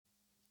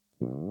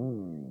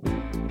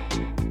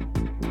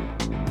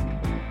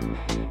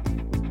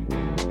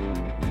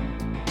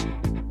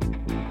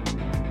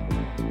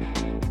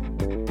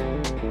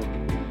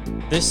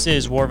This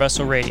is War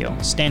Vessel Radio,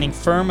 standing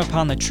firm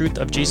upon the truth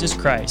of Jesus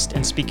Christ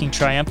and speaking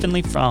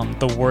triumphantly from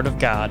the Word of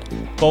God,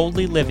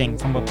 boldly living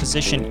from a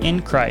position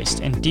in Christ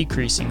and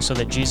decreasing so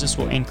that Jesus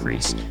will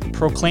increase,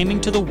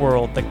 proclaiming to the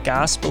world the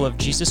gospel of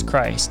Jesus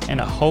Christ and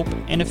a hope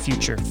and a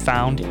future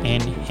found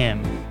in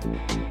Him.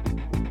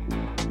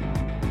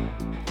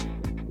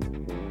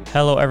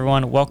 Hello,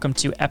 everyone. Welcome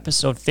to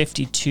episode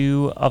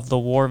 52 of the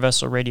War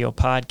Vessel Radio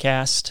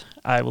podcast.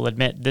 I will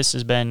admit this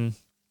has been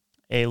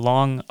a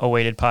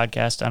long-awaited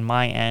podcast on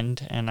my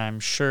end, and I'm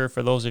sure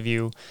for those of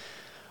you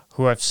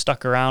who have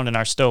stuck around and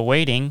are still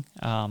waiting,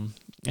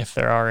 if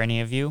there are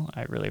any of you,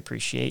 I really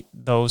appreciate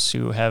those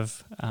who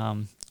have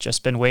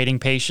just been waiting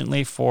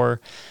patiently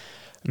for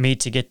me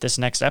to get this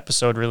next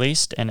episode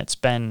released, and it's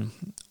been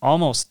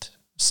almost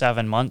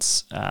 7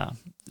 months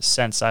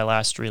since I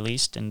last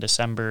released in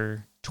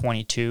December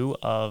 22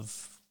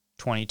 of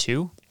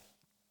 22.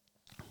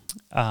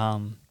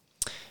 And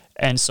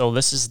so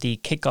this is the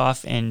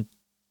kickoff in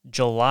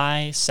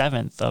July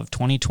 7th of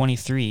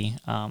 2023,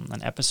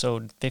 on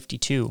episode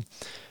 52.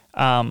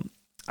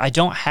 I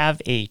don't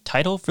have a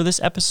title for this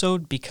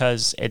episode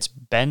because it's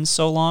been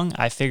so long.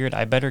 I figured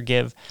I better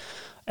give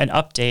an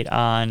update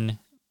on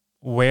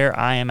where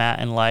I am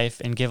at in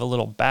life and give a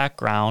little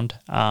background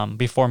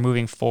before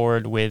moving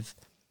forward with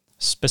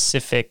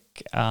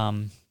specific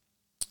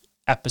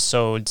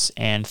episodes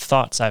and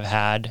thoughts I've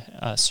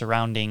had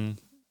surrounding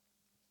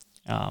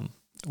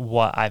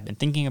what I've been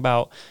thinking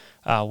about,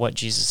 what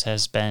Jesus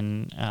has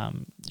been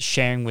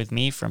sharing with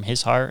me from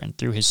His heart and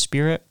through His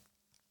Spirit,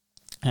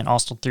 and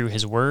also through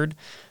His Word,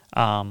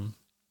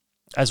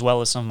 as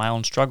well as some of my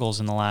own struggles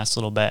in the last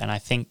little bit. And I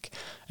think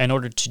in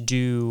order to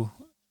do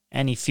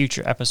any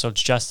future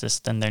episodes justice,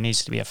 then there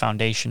needs to be a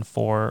foundation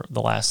for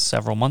the last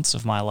several months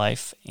of my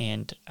life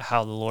and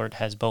how the Lord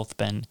has both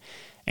been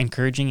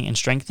encouraging and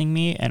strengthening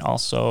me, and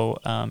also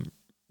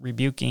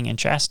rebuking and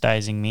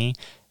chastising me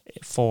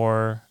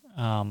for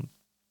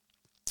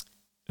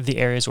the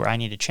areas where I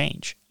need to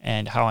change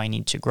and how I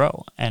need to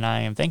grow. And I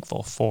am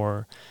thankful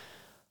for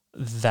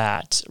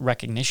that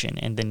recognition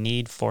and the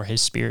need for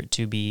His Spirit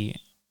to be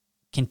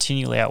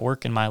continually at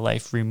work in my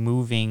life,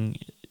 removing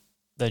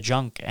the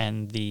junk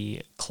and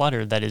the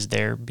clutter that is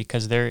there,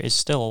 because there is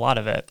still a lot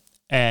of it.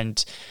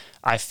 And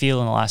I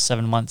feel in the last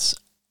 7 months,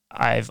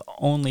 I've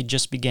only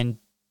just begun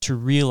to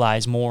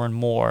realize more and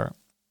more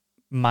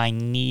my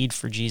need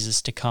for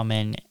Jesus to come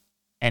in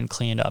and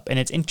clean it up. And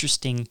it's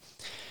interesting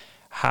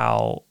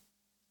how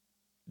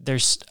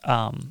there's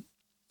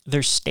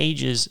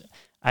stages.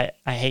 I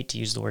hate to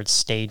use the word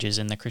stages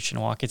in the Christian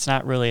walk. It's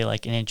not really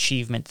like an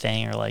achievement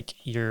thing, or like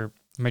your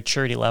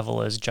maturity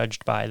level is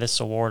judged by this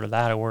award or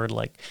that award,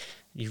 like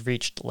you've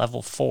reached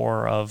level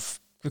 4 of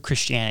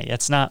Christianity.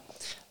 That's not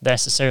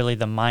necessarily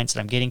the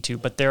mindset I'm getting to,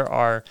 but there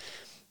are,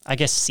 I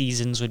guess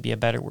seasons would be a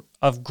better word,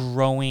 of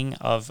growing,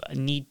 of a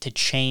need to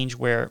change,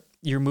 where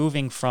you're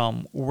moving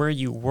from where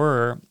you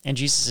were, and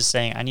Jesus is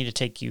saying, I need to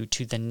take you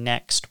to the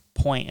next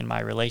point in my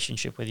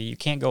relationship with you. You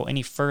can't go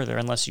any further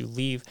unless you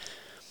leave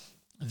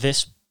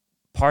this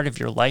part of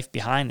your life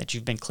behind that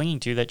you've been clinging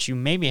to, that you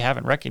maybe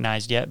haven't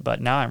recognized yet,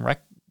 but now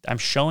I'm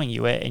showing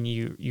you it, and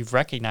you've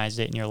recognized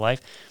it in your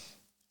life,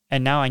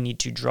 and now I need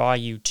to draw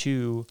you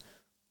to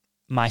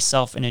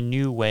myself in a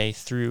new way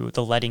through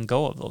the letting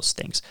go of those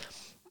things.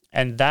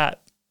 And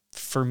that,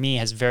 for me,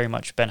 has very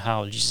much been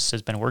how Jesus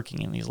has been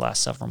working in these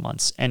last several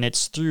months. And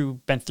it's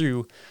been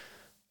through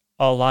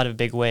a lot of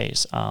big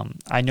ways.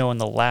 I know in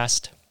the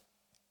last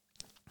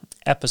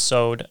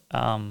episode,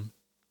 I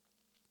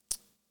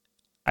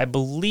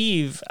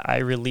believe I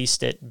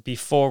released it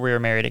before we were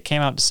married. It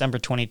came out December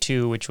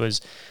 22, which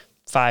was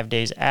 5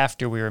 days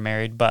after we were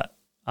married. But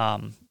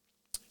I'm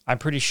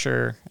pretty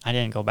sure I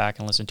didn't go back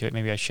and listen to it.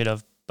 Maybe I should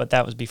have. But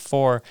that was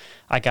before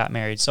I got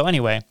married. So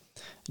anyway,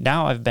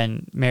 now I've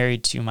been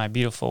married to my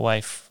beautiful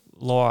wife,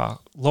 Laura,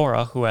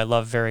 who I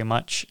love very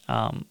much,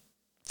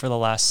 for the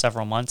last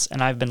several months.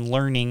 And I've been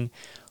learning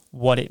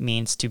what it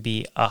means to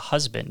be a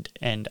husband,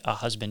 and a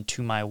husband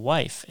to my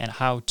wife, and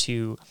how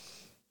to,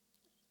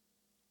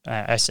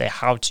 I say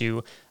how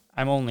to,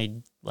 I'm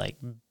only like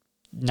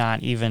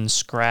not even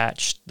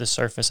scratched the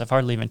surface. I've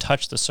hardly even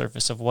touched the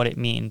surface of what it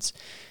means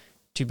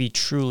to be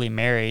truly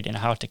married, and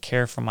how to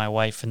care for my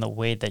wife in the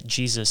way that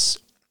Jesus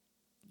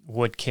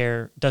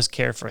does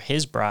care for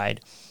His bride.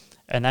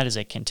 And that is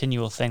a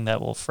continual thing that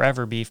will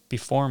forever be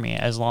before me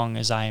as long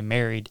as I am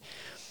married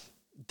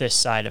this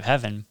side of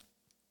heaven.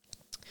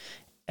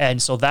 And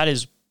so that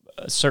is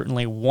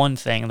certainly one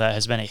thing that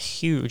has been a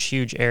huge,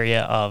 huge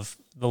area of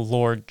the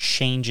Lord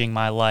changing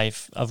my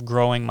life, of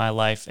growing my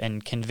life,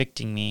 and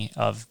convicting me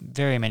of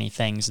very many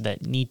things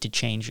that need to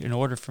change in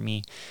order for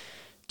me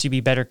to be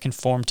better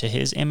conformed to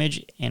His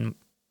image in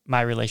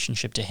my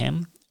relationship to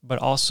Him, but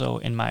also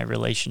in my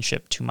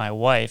relationship to my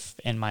wife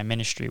and my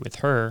ministry with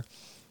her.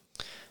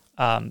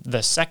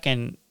 The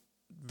second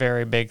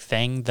very big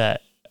thing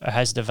that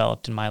has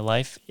developed in my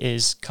life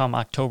is, come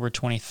October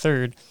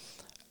 23rd,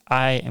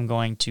 I am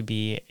going to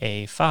be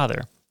a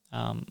father.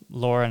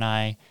 Laura and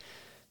I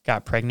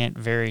got pregnant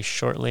very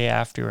shortly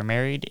after we were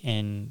married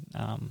in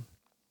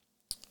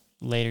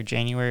later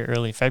January,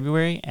 early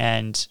February,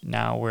 and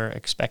now we're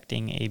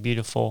expecting a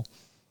beautiful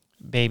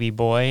baby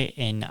boy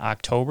in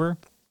October,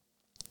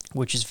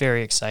 which is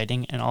very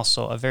exciting and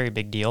also a very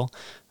big deal.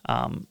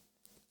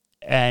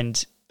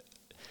 And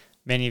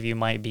many of you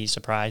might be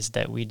surprised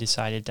that we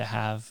decided to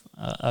have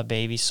a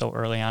baby so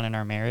early on in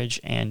our marriage,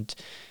 and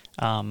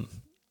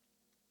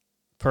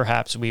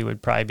perhaps we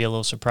would probably be a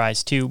little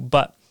surprised too,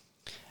 but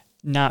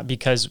not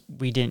because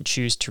we didn't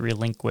choose to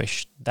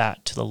relinquish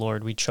that to the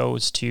Lord. We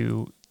chose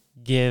to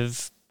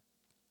give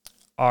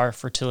our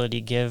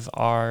fertility, give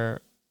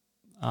our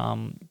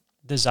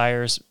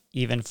desires,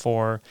 even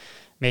for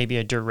maybe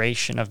a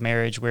duration of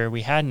marriage where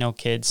we had no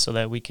kids, so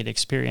that we could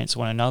experience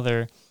one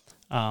another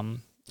and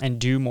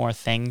do more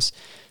things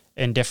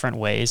in different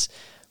ways.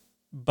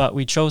 But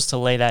we chose to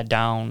lay that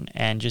down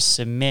and just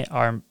submit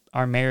our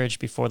marriage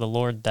before the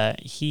Lord,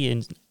 that He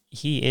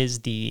is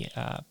the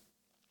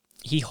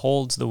He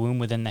holds the womb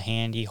within the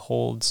hand. He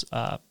holds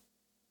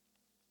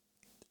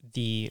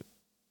the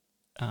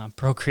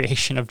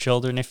procreation of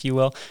children, if you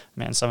will.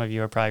 Man, some of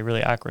you are probably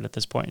really awkward at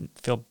this point,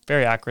 feel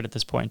very awkward at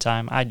this point in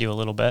time. I do a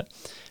little bit.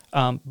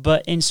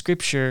 But in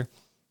Scripture,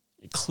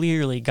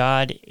 clearly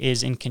God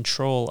is in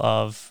control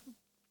of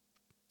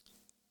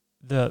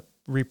the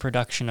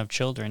reproduction of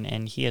children,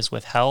 and He has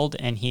withheld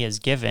and He has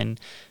given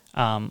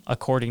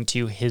according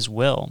to His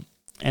will.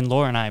 And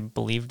Laura and I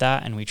believed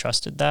that, and we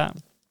trusted that.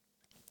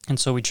 And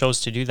so we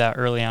chose to do that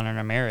early on in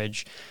our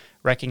marriage,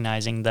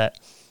 recognizing that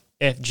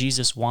if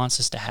Jesus wants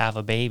us to have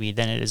a baby,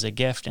 then it is a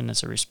gift and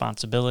it's a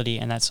responsibility,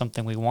 and that's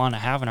something we want to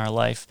have in our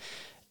life,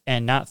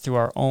 and not through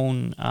our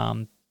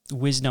own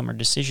wisdom or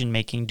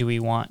decision-making do we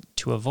want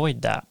to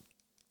avoid that.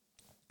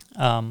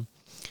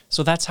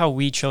 So that's how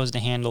we chose to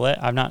handle it.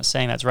 I'm not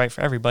saying that's right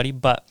for everybody,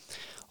 but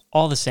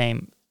all the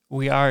same,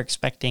 we are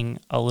expecting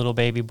a little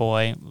baby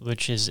boy,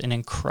 which is an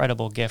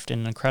incredible gift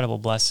and an incredible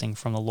blessing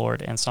from the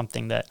Lord, and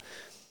something that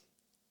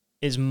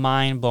is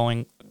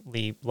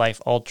mind-blowingly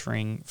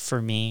life-altering for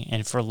me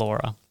and for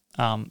Laura,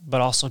 but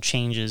also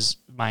changes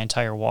my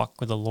entire walk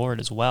with the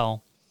Lord as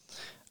well.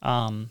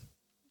 And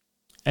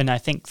I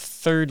think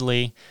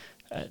thirdly,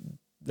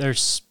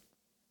 there's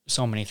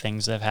so many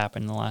things that have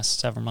happened in the last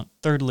several months.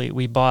 Thirdly,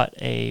 we bought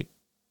a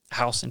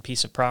house and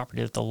piece of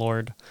property that the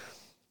Lord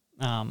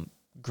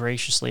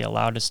graciously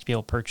allowed us to be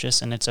able to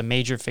purchase, and it's a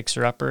major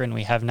fixer-upper, and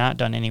we have not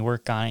done any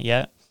work on it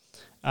yet,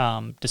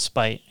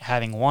 despite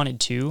having wanted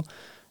to.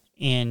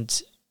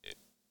 And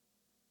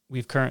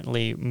we've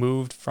currently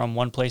moved from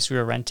one place we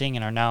were renting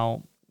and are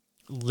now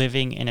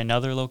living in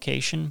another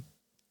location.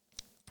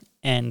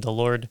 And the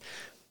Lord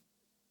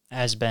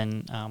has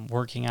been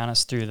working on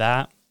us through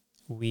that.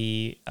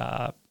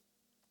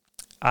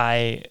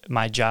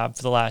 My job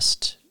for the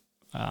last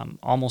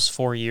almost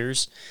 4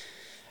 years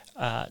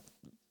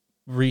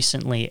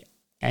recently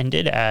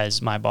ended,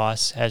 as my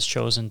boss has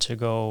chosen to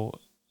go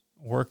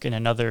work in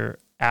another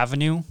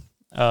avenue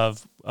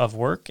of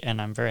work, and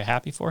I'm very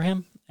happy for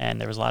him, and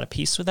there was a lot of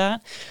peace with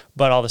that.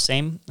 But all the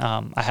same,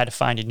 I had to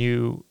find a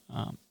new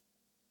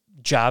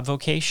job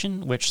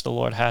vocation, which the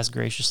Lord has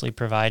graciously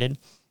provided.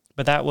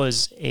 But that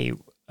was a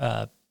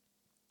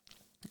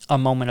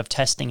moment of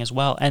testing as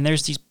well. And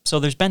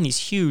there's been these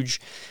huge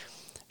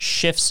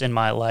shifts in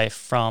my life,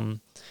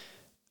 from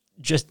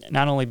just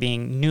not only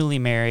being newly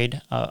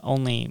married,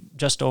 only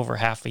just over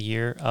half a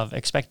year, of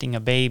expecting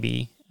a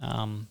baby,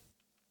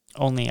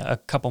 only a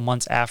couple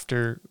months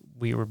after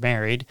we were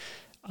married,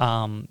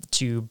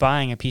 to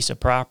buying a piece of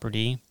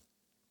property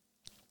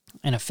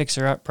and a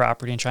fixer-up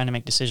property and trying to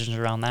make decisions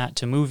around that,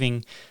 to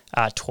moving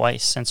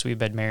twice since we've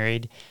been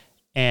married.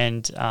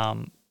 And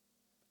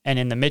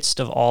in the midst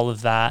of all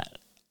of that,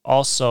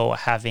 also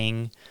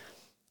having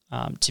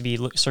to be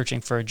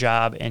searching for a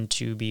job and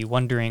to be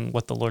wondering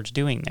what the Lord's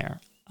doing there.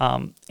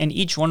 And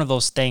each one of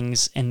those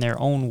things in their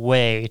own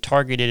way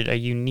targeted a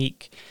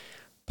unique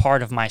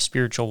part of my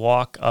spiritual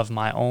walk, of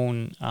my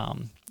own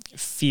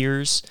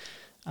fears.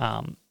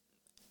 And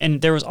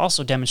there was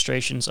also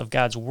demonstrations of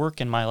God's work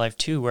in my life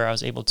too, where I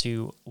was able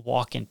to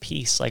walk in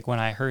peace. Like when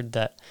I heard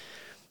that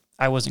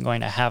I wasn't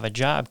going to have a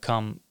job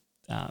come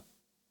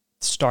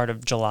start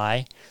of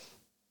July,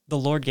 the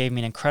Lord gave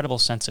me an incredible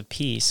sense of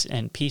peace,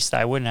 and peace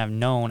that I wouldn't have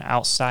known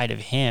outside of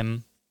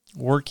Him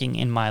working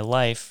in my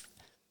life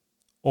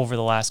over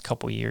the last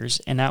couple years.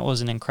 And that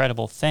was an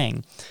incredible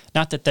thing.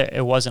 Not that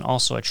it wasn't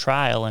also a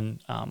trial,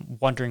 and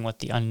wondering what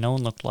the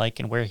unknown looked like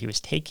and where He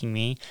was taking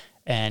me,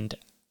 and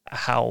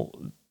how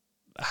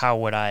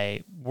would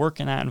I work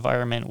in that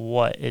environment?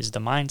 What is the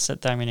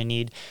mindset that I'm going to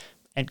need?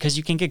 And because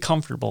you can get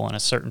comfortable in a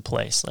certain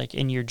place, like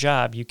in your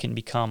job, you can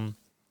become,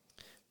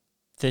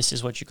 this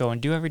is what you go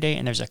and do every day,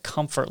 and there's a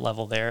comfort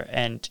level there,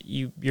 and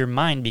your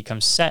mind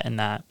becomes set in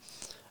that.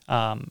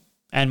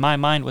 And my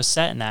mind was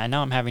set in that, and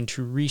now I'm having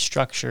to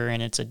restructure,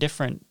 and it's a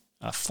different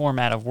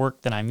format of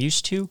work than I'm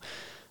used to,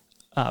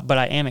 but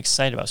I am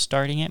excited about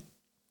starting it.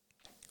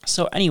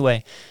 So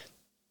anyway,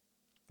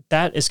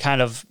 that is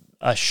kind of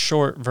a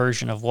short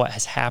version of what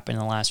has happened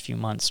in the last few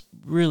months.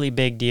 Really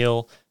big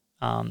deal,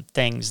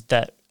 things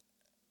that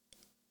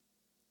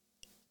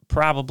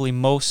probably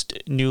most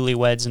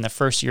newlyweds in the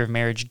first year of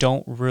marriage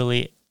don't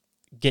really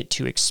get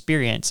to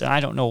experience. And I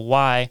don't know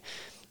why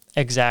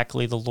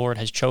exactly the Lord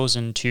has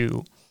chosen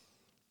to,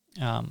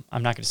 I'm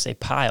not going to say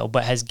pile,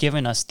 but has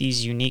given us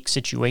these unique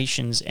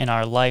situations in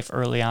our life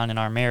early on in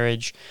our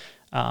marriage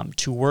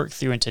to work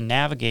through and to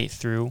navigate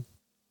through.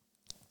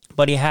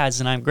 But he has,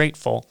 and I'm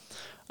grateful,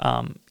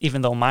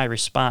 even though my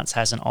response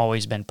hasn't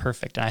always been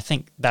perfect. And I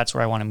think that's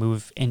where I want to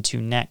move into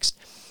next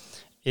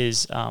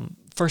is,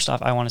 first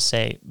off, I want to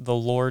say the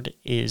Lord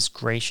is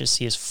gracious.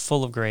 He is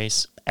full of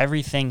grace.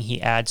 Everything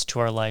he adds to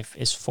our life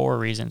is for a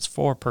reason. It's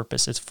for a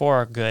purpose. It's for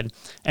our good,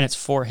 and it's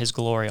for his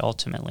glory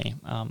ultimately.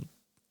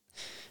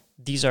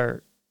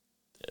 There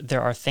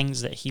are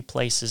things that he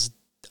places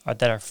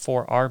that are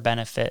for our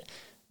benefit,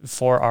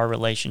 for our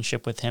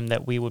relationship with him,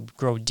 that we would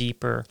grow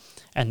deeper,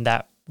 and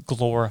that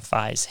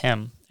glorifies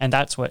him. And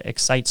that's what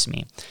excites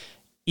me.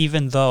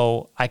 Even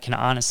though I can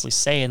honestly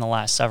say in the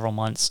last several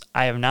months,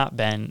 I have not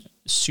been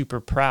super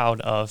proud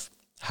of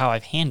how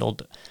I've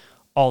handled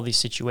all these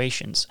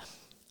situations.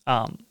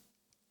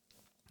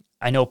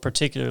 I know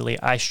particularly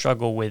I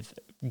struggle with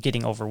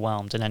getting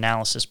overwhelmed and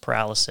analysis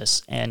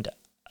paralysis, and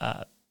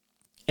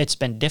it's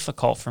been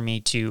difficult for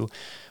me to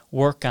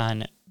work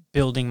on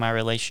building my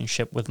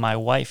relationship with my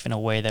wife in a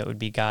way that would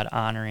be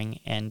God-honoring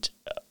and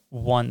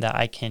one that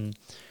I can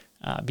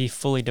be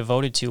fully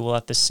devoted to, while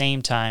at the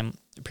same time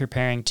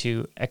preparing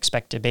to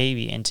expect a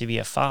baby and to be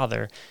a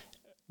father,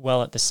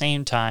 while at the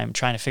same time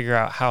trying to figure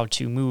out how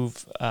to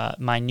move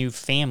my new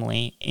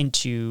family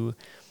into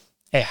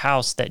a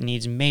house that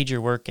needs major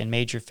work and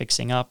major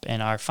fixing up.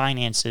 And our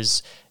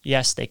finances,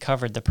 yes, they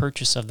covered the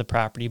purchase of the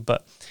property,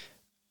 but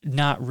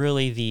not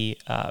really the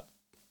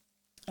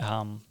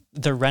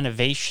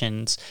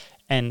renovations.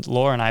 And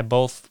Laura and I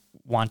both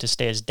want to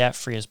stay as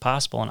debt-free as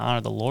possible and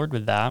honor the Lord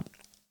with that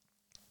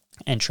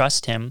and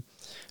trust him.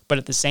 But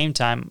at the same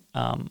time,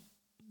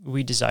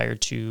 we desire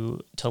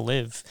to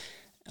live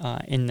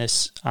on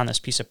this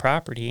piece of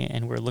property,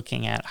 and we're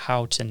looking at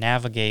how to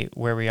navigate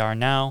where we are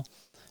now,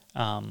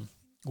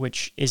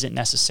 which isn't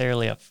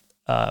necessarily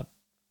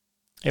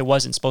it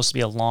wasn't supposed to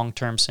be a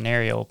long-term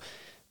scenario,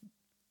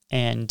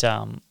 and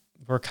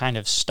we're kind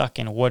of stuck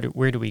in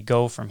where do we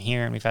go from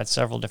here? And we've had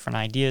several different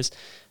ideas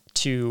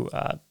to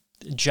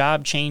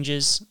job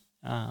changes,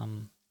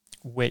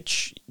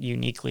 which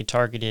uniquely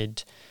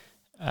targeted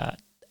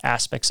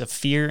aspects of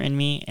fear in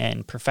me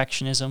and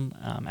perfectionism.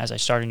 As I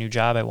start a new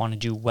job, I want to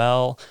do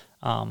well.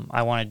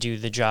 I want to do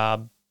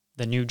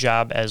the new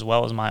job as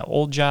well as my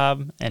old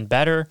job and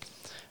better.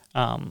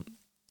 But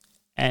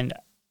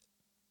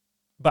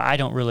I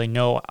don't really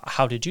know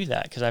how to do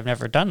that because I've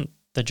never done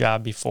the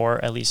job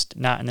before, at least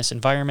not in this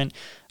environment,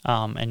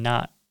 and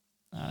not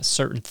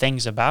certain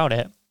things about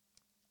it.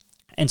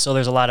 And so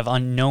there's a lot of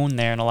unknown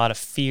there and a lot of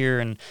fear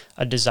and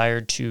a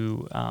desire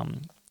to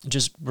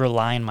just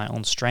rely on my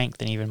own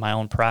strength and even my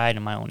own pride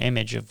and my own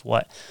image of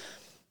what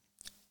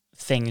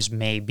things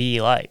may be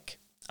like.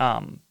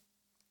 And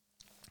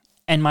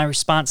my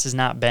response has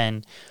not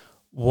been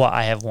what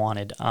I have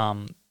wanted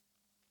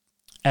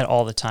at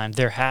all the time.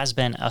 There has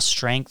been a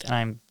strength, and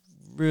I'm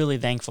really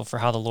thankful for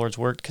how the Lord's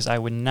worked, because I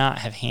would not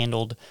have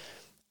handled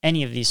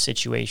any of these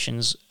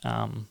situations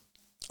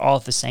all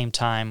at the same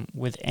time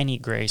with any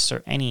grace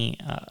or any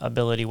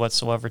ability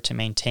whatsoever to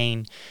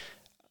maintain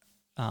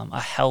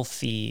a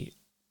healthy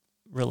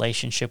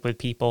relationship with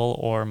people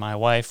or my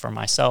wife or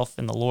myself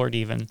and the Lord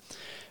even.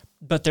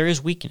 But there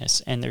is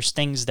weakness, and there's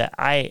things that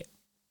I,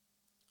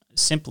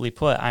 simply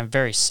put, I'm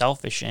very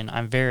selfish in.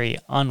 I'm very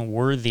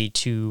unworthy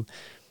to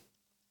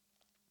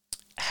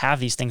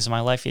have these things in my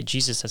life, yet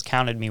Jesus has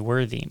counted me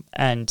worthy.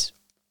 And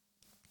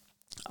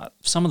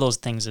some of those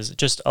things is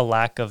just a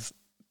lack of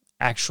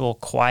actual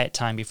quiet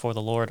time before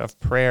the Lord, of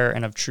prayer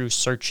and of true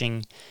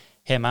searching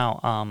him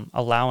out,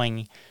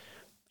 allowing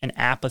an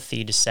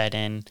apathy to set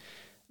in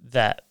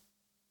that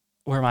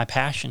where my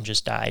passion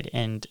just died,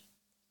 and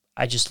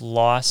I just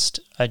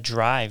lost a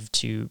drive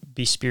to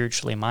be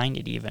spiritually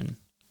minded even.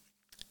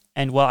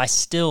 And while I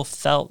still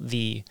felt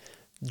the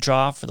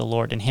draw for the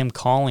Lord and him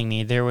calling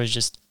me, there was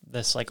just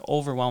this like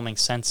overwhelming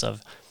sense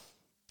of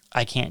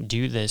I can't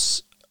do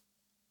this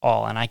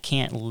all, and I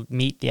can't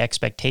meet the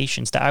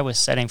expectations that I was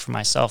setting for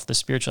myself, the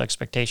spiritual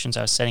expectations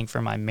I was setting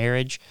for my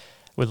marriage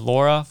with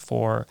Laura,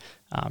 for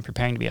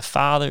preparing to be a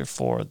father,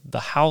 for the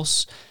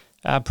house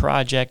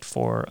project,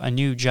 for a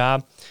new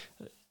job.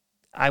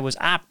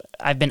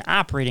 I've been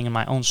operating in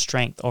my own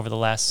strength over the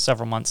last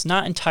several months,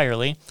 not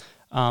entirely.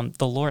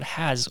 The Lord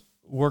has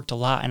worked a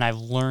lot, and I've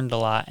learned a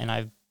lot, and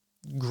I've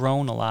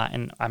grown a lot,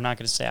 and I'm not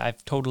going to say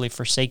I've totally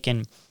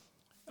forsaken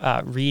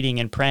reading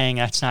and praying.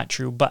 That's not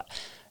true, but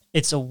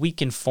it's a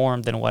weakened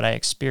form than what I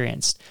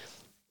experienced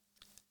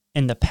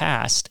in the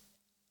past.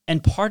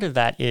 And part of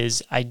that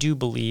is, I do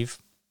believe,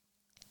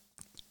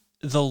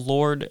 the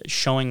Lord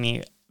showing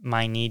me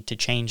my need to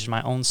change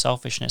my own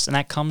selfishness, and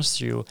that comes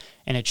through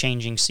in a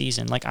changing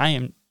season. Like I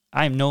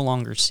am no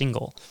longer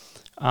single,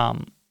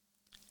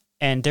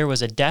 and there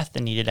was a death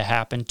that needed to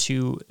happen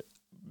to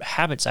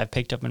habits I've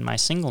picked up in my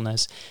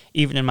singleness,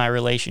 even in my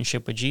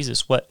relationship with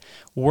Jesus. What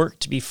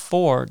worked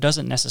before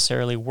doesn't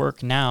necessarily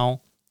work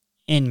now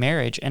in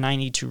marriage, and I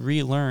need to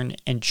relearn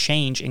and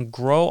change and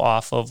grow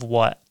off of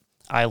what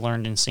I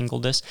learned in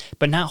singleness,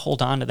 but not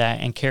hold on to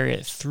that and carry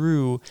it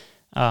through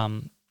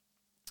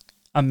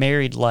a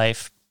married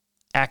life,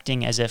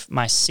 acting as if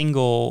my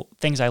single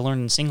things I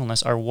learned in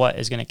singleness are what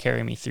is going to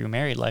carry me through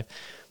married life.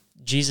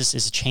 Jesus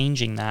is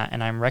changing that,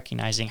 and I'm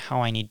recognizing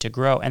how I need to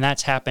grow. And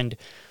that's happened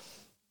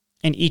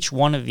in each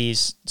one of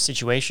these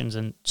situations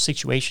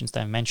that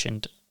I've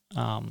mentioned.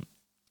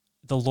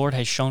 The Lord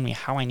has shown me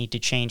how I need to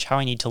change, how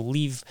I need to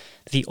leave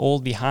the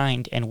old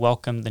behind and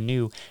welcome the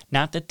new.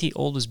 Not that the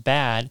old is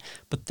bad,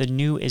 but the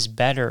new is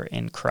better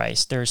in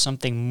Christ. There is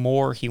something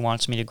more he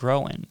wants me to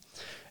grow in.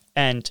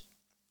 And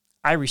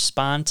I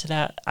respond to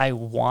that. I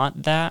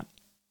want that,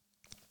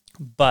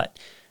 but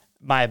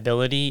my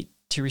ability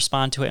to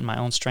respond to it in my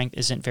own strength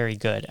isn't very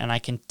good. And I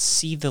can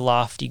see the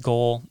lofty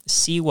goal,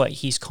 see what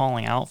he's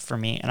calling out for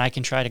me, and I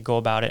can try to go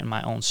about it in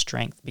my own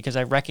strength because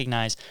I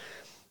recognize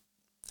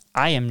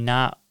I am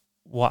not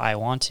what I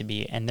want to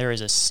be, and there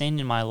is a sin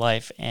in my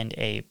life and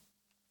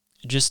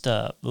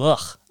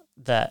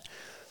that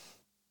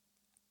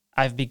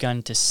I've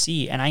begun to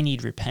see, and I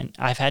need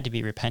I've had to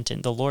be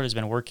repentant. The Lord has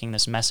been working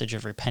this message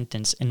of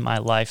repentance in my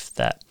life,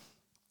 that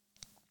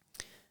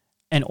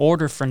in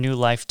order for new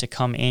life to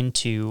come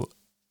into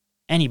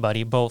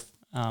anybody, both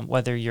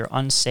whether you're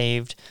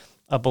unsaved,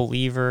 a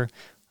believer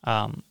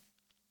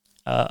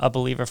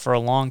for a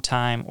long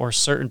time, or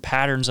certain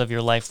patterns of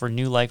your life where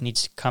new life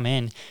needs to come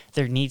in,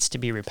 there needs to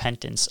be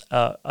repentance,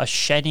 a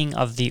shedding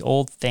of the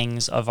old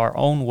things of our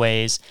own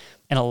ways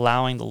and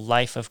allowing the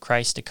life of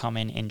Christ to come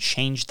in and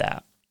change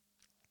that.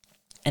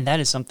 And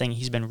that is something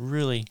he's been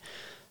really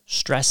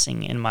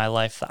stressing in my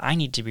life, that I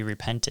need to be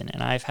repentant.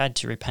 And I've had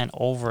to repent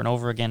over and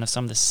over again of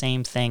some of the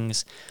same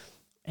things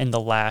in the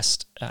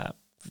last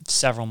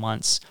several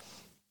months.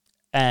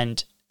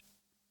 And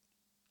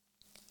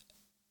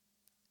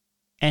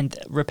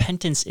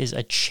repentance is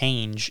a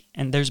change.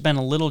 And there's been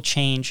a little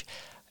change.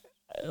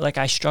 Like,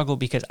 I struggle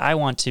because I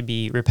want to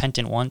be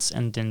repentant once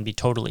and then be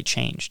totally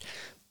changed.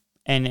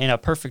 And in a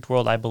perfect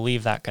world, I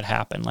believe that could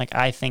happen. Like,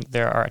 I think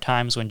there are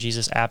times when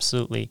Jesus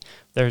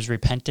there's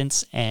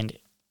repentance and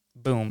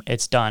boom,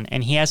 it's done.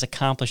 And he has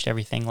accomplished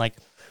everything. Like,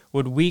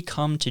 when we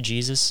come to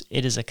Jesus,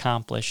 it is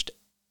accomplished.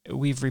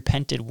 We've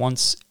repented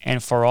once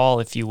and for all,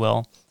 if you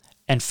will,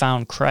 and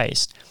found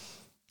Christ.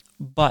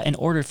 But in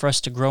order for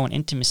us to grow in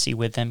intimacy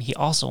with him, he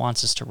also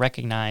wants us to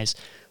recognize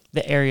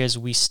the areas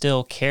we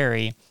still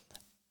carry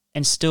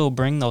and still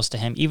bring those to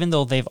him, even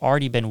though they've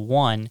already been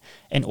won.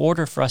 In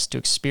order for us to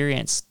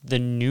experience the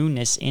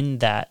newness in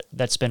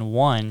that's been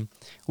won,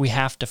 we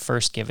have to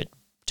first give it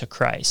to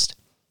Christ.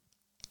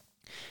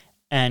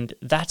 And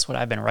that's what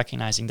I've been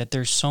recognizing, that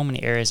there's so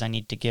many areas I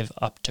need to give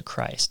up to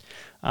Christ.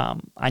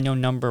 I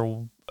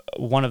know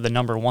one of the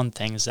number one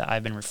things that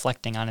I've been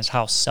reflecting on is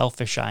how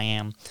selfish I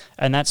am.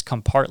 And that's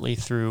come partly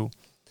through,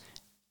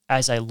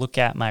 as I look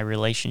at my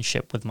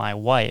relationship with my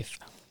wife,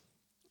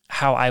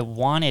 how I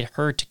wanted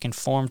her to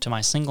conform to my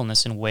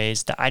singleness in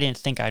ways that I didn't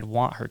think I'd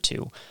want her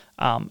to,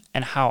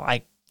 and how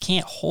I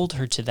can't hold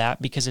her to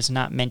that because it's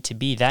not meant to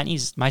be.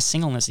 My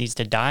singleness needs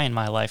to die in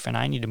my life, and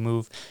I need to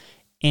move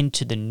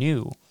into the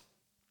new.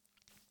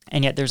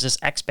 And yet there's this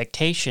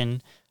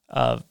expectation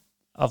of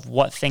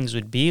what things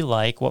would be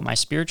like, what my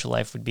spiritual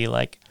life would be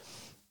like,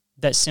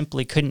 that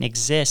simply couldn't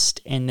exist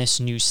in this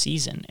new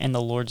season, and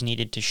the Lord's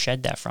needed to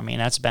shed that from me,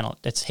 and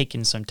that's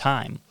taken some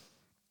time.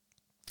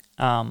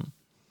 And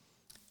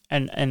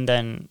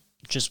then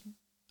just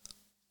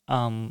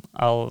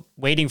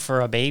waiting for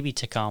a baby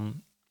to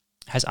come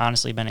has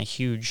honestly been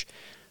is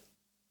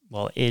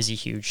a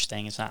huge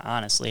thing. It's not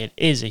honestly, it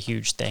is a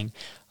huge thing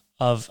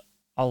of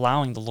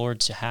allowing the Lord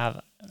to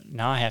have.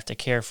 Now I have to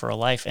care for a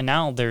life, and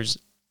now there's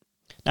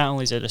not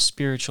only is it a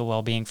spiritual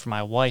well-being for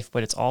my wife,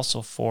 but it's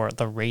also for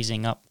the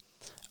raising up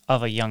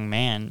of a young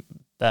man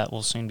that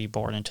will soon be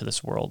born into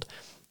this world.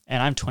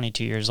 And I'm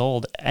 22 years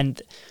old, and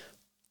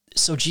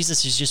so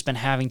Jesus has just been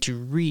having to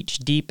reach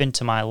deep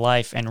into my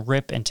life and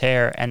rip and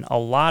tear, and a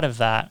lot of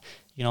that,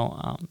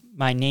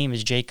 my name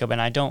is Jacob,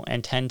 and I don't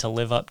intend to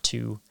live up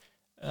to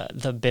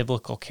the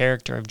biblical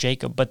character of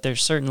Jacob, but there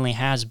certainly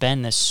has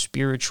been this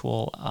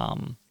spiritual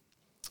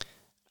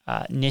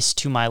ness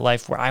to my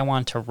life where I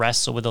want to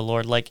wrestle with the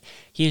Lord. Like,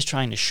 he is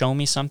trying to show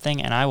me something,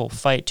 and I will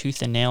fight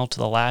tooth and nail to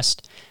the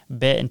last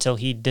bit until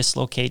he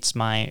dislocates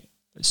my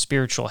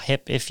spiritual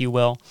hip, if you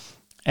will,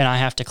 and I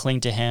have to cling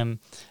to him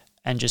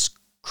and just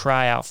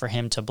cry out for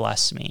him to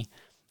bless me.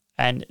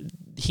 And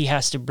he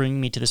has to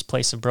bring me to this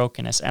place of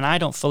brokenness. And I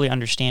don't fully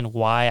understand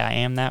why I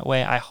am that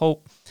way. I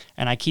hope,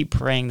 and I keep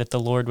praying that the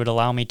Lord would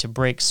allow me to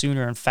break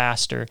sooner and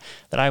faster,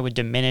 that I would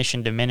diminish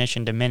and diminish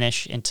and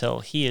diminish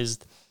until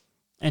it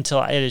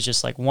is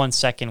just like 1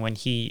 second when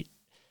he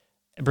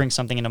brings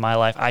something into my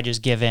life, I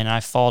just give in and I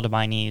fall to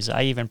my knees.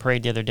 I even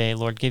prayed the other day,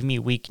 Lord, give me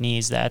weak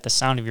knees, that at the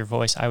sound of your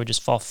voice, I would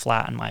just fall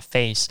flat on my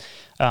face,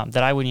 that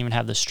I wouldn't even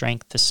have the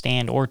strength to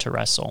stand or to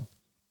wrestle.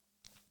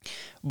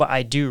 But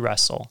I do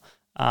wrestle.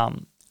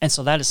 And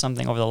so that is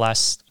something over the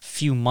last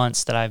few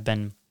months that I've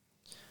been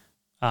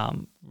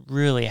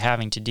really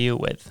having to deal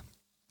with.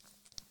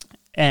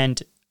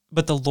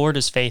 But the Lord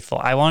is faithful.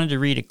 I wanted to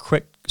read a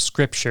quick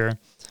scripture,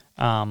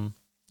 and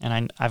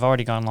I've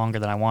already gone longer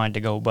than I wanted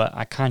to go, but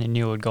I kind of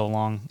knew it would go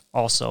long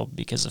also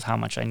because of how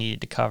much I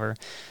needed to cover.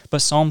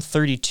 But Psalm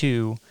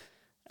 32,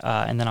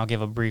 and then I'll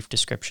give a brief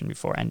description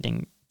before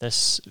ending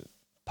this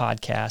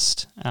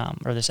podcast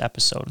or this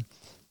episode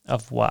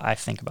of what I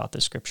think about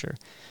this scripture.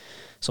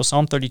 So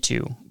Psalm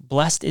 32,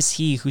 blessed is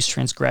he whose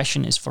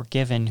transgression is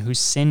forgiven, whose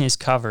sin is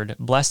covered.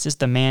 Blessed is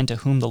the man to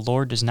whom the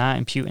Lord does not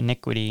impute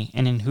iniquity,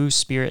 and in whose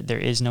spirit there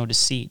is no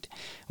deceit.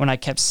 When I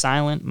kept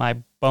silent, my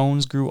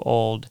bones grew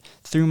old,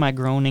 through my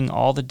groaning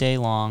all the day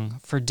long.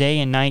 For day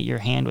and night your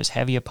hand was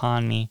heavy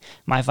upon me.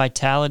 My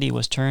vitality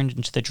was turned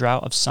into the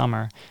drought of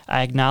summer.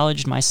 I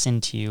acknowledged my sin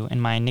to you,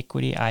 and my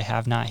iniquity I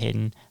have not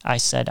hidden. I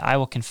said, I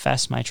will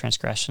confess my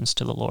transgressions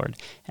to the Lord,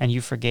 and you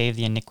forgave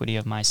the iniquity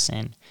of my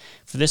sin.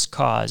 For this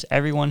cause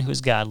everyone who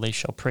is godly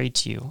shall pray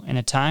to you, in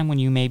a time when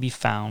you may be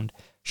found.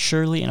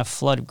 Surely in a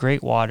flood of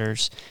great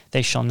waters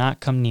they shall not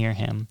come near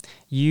him.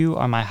 You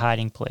are my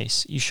hiding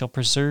place. You shall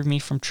preserve me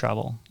from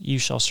trouble. You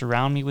shall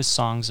surround me with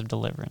songs of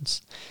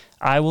deliverance.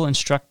 I will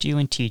instruct you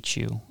and teach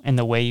you in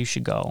the way you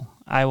should go.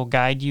 I will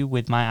guide you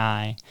with my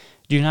eye.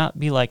 Do not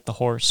be like the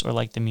horse or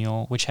like the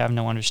mule, which have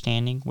no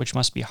understanding, which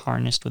must be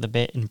harnessed with a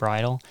bit and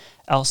bridle,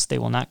 else they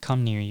will not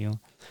come near you.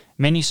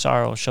 Many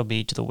sorrows shall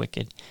be to the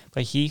wicked,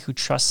 but he who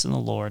trusts in the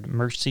Lord,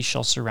 mercy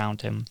shall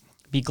surround him.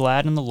 Be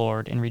glad in the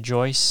Lord and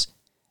rejoice,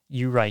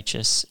 you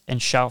righteous,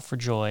 and shout for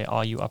joy,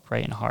 all you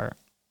upright in heart.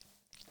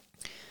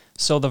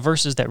 So the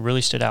verses that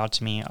really stood out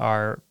to me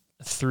are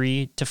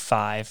 3 to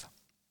 5,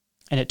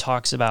 and it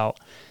talks about,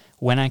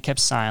 when I kept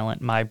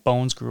silent, my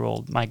bones grew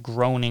old, my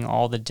groaning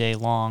all the day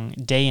long.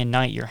 Day and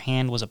night your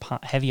hand was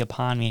heavy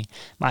upon me.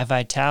 My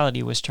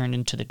vitality was turned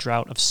into the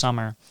drought of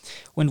summer.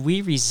 When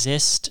we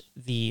resist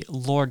the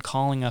Lord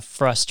calling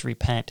for us to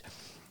repent,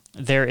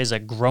 there is a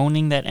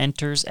groaning that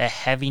enters, a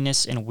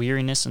heaviness and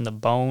weariness in the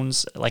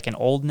bones, like an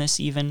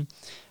oldness even.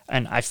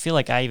 And I feel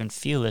like I even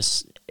feel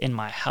this in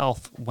my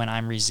health when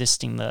I'm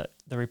resisting the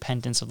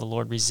repentance of the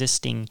Lord,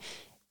 resisting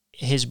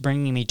his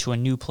bringing me to a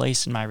new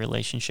place in my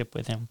relationship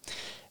with him.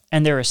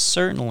 And there is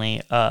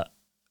certainly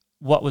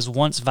what was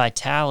once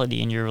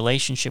vitality in your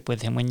relationship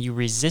with him. When you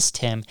resist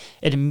him,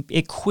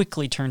 it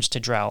quickly turns to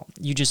drought.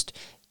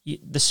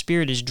 The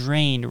Spirit is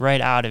drained right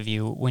out of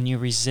you when you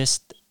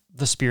resist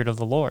the Spirit of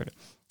the Lord.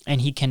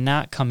 And he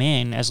cannot come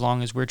in as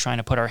long as we're trying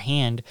to put our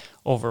hand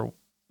over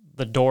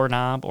the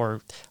doorknob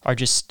or are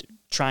just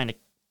trying to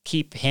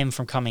keep him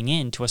from coming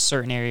into a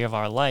certain area of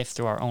our life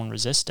through our own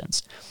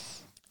resistance.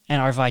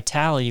 And our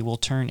vitality will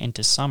turn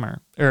into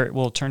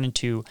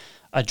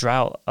a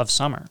drought of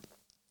summer,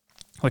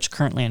 which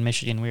currently in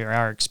Michigan we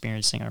are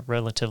experiencing a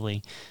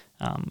relatively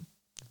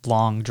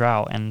long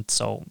drought. And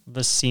so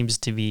this seems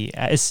to be,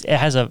 it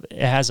has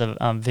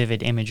a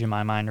vivid image in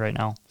my mind right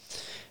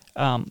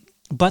now.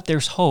 But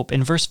there's hope.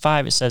 In verse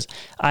 5 it says,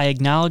 I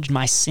acknowledged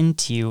my sin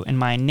to you, and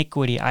my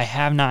iniquity I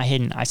have not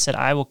hidden. I said,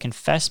 I will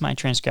confess my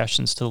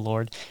transgressions to the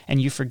Lord,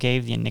 and you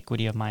forgave the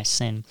iniquity of my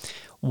sin.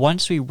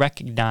 Once we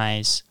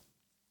recognize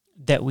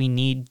that we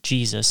need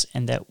Jesus,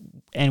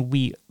 and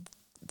we,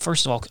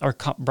 first of all, are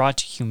brought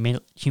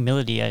to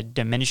humility, a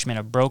diminishment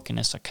of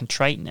brokenness, a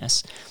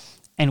contriteness,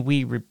 and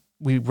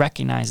we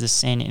recognize the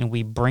sin and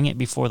we bring it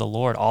before the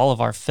Lord, all of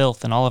our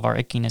filth and all of our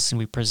ickiness, and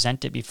we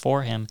present it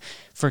before him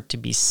for it to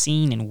be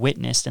seen and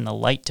witnessed and the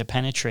light to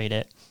penetrate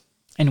it.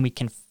 And we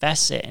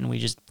confess it and we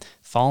just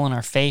fall on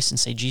our face and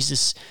say,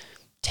 Jesus,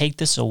 take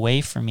this away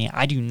from me.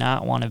 I do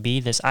not want to be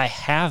this. I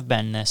have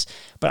been this,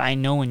 but I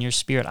know in your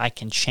Spirit I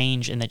can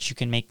change and that you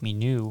can make me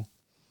new.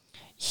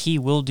 He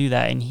will do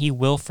that, and he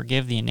will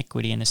forgive the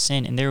iniquity and the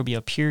sin, and there will be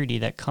a purity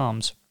that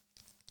comes.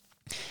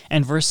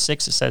 And verse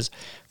 6, it says,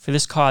 for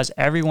this cause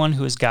everyone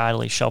who is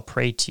godly shall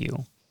pray to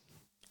you.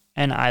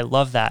 And I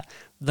love that.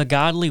 The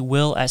godly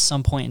will at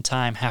some point in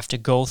time have to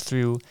go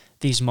through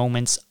these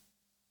moments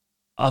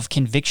of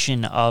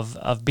conviction,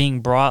 of being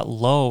brought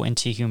low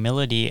into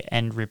humility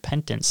and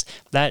repentance.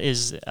 That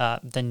is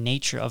the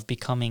nature of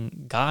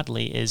becoming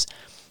godly, is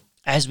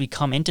as we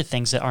come into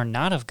things that are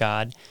not of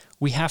God,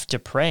 we have to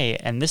pray.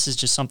 And this is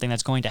just something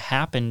that's going to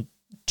happen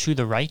to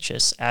the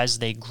righteous as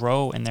they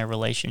grow in their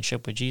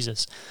relationship with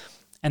Jesus.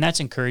 And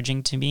that's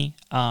encouraging to me,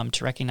 to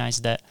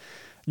recognize that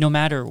no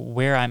matter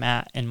where I'm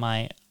at in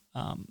my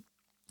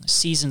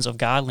seasons of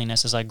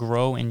godliness as I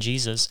grow in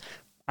Jesus,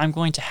 I'm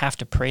going to have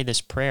to pray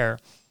this prayer.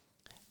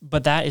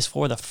 But that is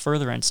for the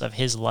furtherance of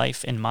his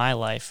life in my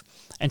life.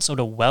 And so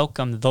to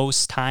welcome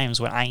those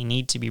times when I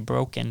need to be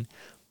broken,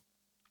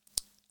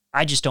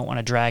 I just don't want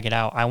to drag it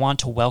out. I want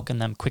to welcome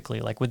them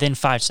quickly, like within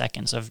 5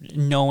 seconds of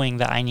knowing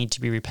that I need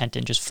to be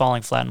repentant, just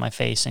falling flat on my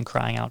face and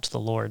crying out to the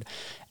Lord.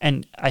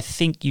 And I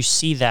think you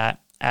see that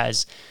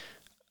as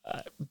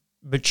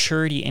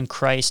maturity in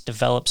Christ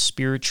develops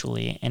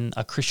spiritually in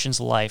a Christian's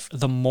life,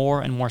 the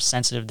more and more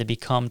sensitive they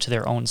become to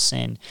their own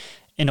sin.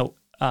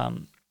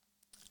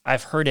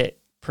 I've heard it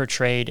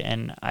portrayed,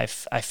 and I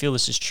feel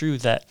this is true,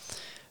 that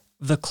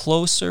the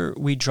closer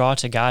we draw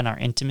to God in our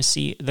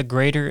intimacy, the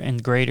greater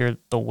and greater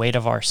the weight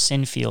of our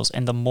sin feels,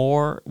 and the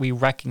more we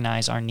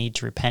recognize our need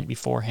to repent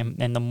before Him,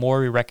 and the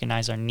more we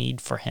recognize our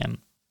need for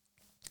Him.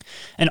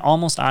 And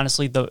almost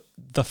honestly,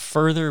 the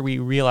further we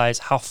realize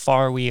how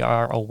far we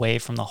are away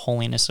from the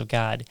holiness of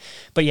God,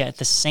 but yet at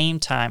the same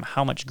time,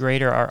 how much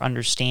greater our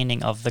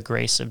understanding of the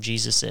grace of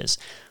Jesus is.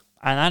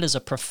 And that is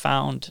a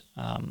profound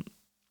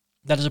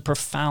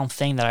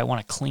thing that I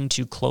want to cling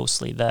to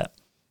closely, that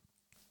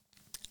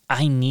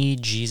I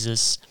need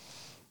Jesus,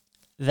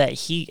 that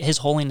His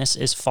holiness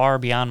is far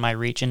beyond my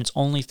reach, and it's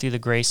only through the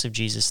grace of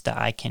Jesus that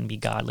I can be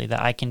godly,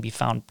 that I can be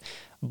found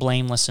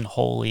blameless and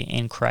holy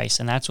in Christ,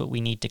 and that's what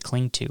we need to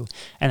cling to,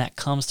 and that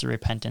comes through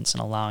repentance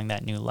and allowing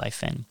that new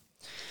life in.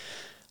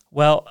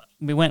 Well,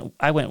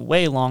 I went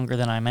way longer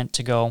than I meant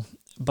to go,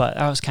 but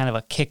that was kind of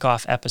a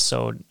kickoff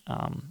episode,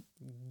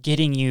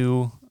 getting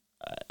you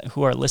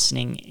who are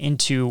listening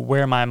into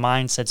where my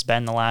mindset's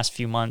been the last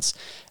few months,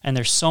 and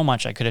there's so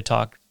much I could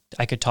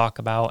talk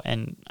about,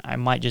 and I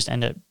might just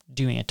end up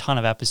doing a ton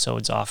of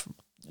episodes off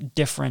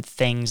different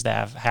things that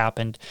have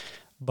happened,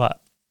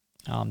 but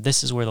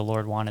this is where the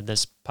Lord wanted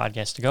this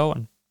podcast to go,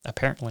 and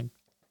apparently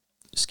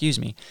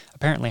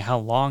how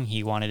long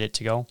He wanted it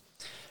to go.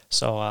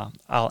 So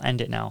I'll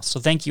end it now. So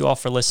thank you all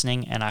for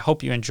listening, and I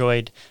hope you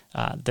enjoyed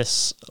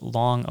this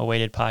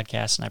long-awaited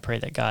podcast, and I pray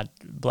that God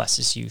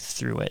blesses you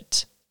through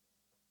it.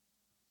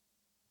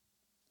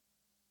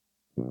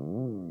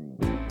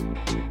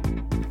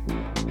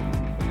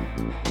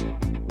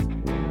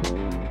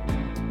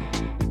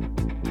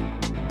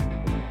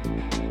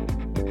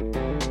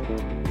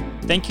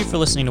 Thank you for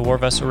listening to War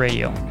Vessel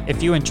Radio.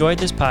 If you enjoyed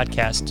this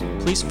podcast,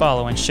 please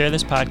follow and share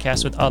this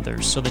podcast with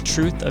others so the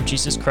truth of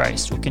Jesus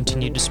Christ will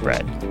continue to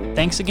spread.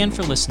 Thanks again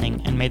for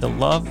listening, and may the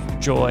love,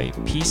 joy,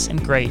 peace,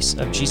 and grace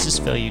of Jesus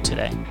fill you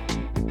today.